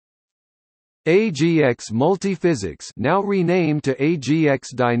AGX Multiphysics, now renamed to AGX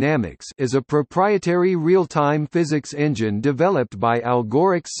Dynamics, is a proprietary real-time physics engine developed by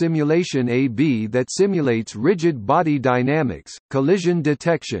Algorix Simulation AB that simulates rigid body dynamics, collision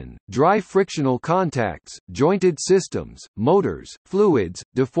detection, dry frictional contacts, jointed systems, motors, fluids,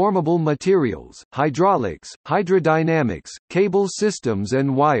 deformable materials, hydraulics, hydrodynamics, cable systems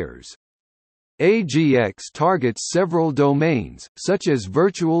and wires. AGX targets several domains, such as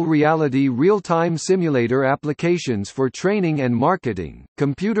virtual reality real-time simulator applications for training and marketing,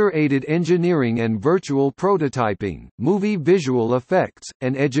 computer-aided engineering and virtual prototyping, movie visual effects,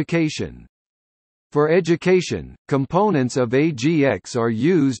 and education. For education, components of AGX are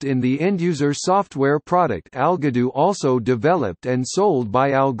used in the end-user software product Algodo, also developed and sold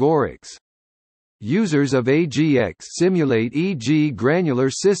by Algorix. Users of AGX simulate e.g. granular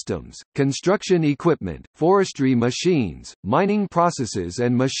systems, construction equipment, forestry machines, mining processes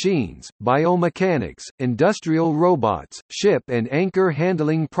and machines, biomechanics, industrial robots, ship and anchor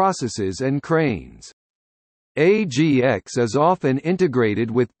handling processes and cranes. AGX is often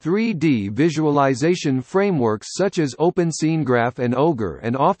integrated with 3D visualization frameworks such as OpenSceneGraph and Ogre,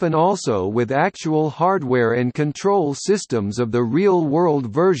 and often also with actual hardware and control systems of the real-world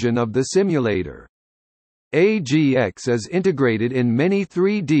version of the simulator. AGX is integrated in many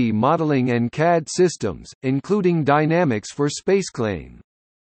 3D modeling and CAD systems, including Dynamics for SpaceClaim.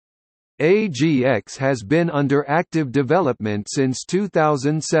 AGX has been under active development since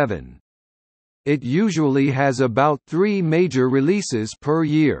 2007. It usually has about 3 major releases per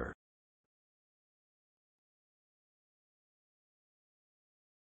year.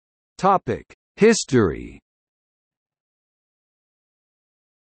 History.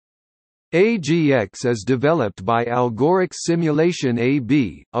 AGX is developed by Algorix Simulation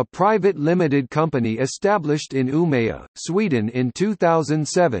AB, a private limited company established in Umeå, Sweden in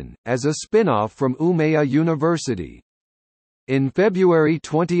 2007, as a spin-off from Umeå University. In February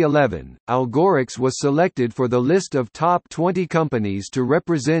 2011, Algorix was selected for the list of top 20 companies to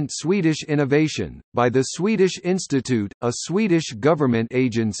represent Swedish innovation, by the Swedish Institute, a Swedish government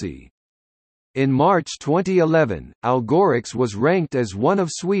agency. In March 2011, Algorix was ranked as one of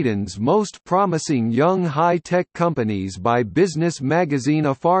Sweden's most promising young high-tech companies by business magazine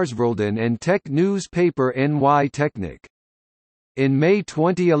Affärsvärlden and tech newspaper NY Teknik. In May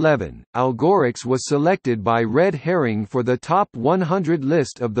 2011, Algorix was selected by Red Herring for the top 100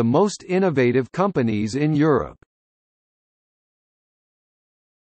 list of the most innovative companies in Europe.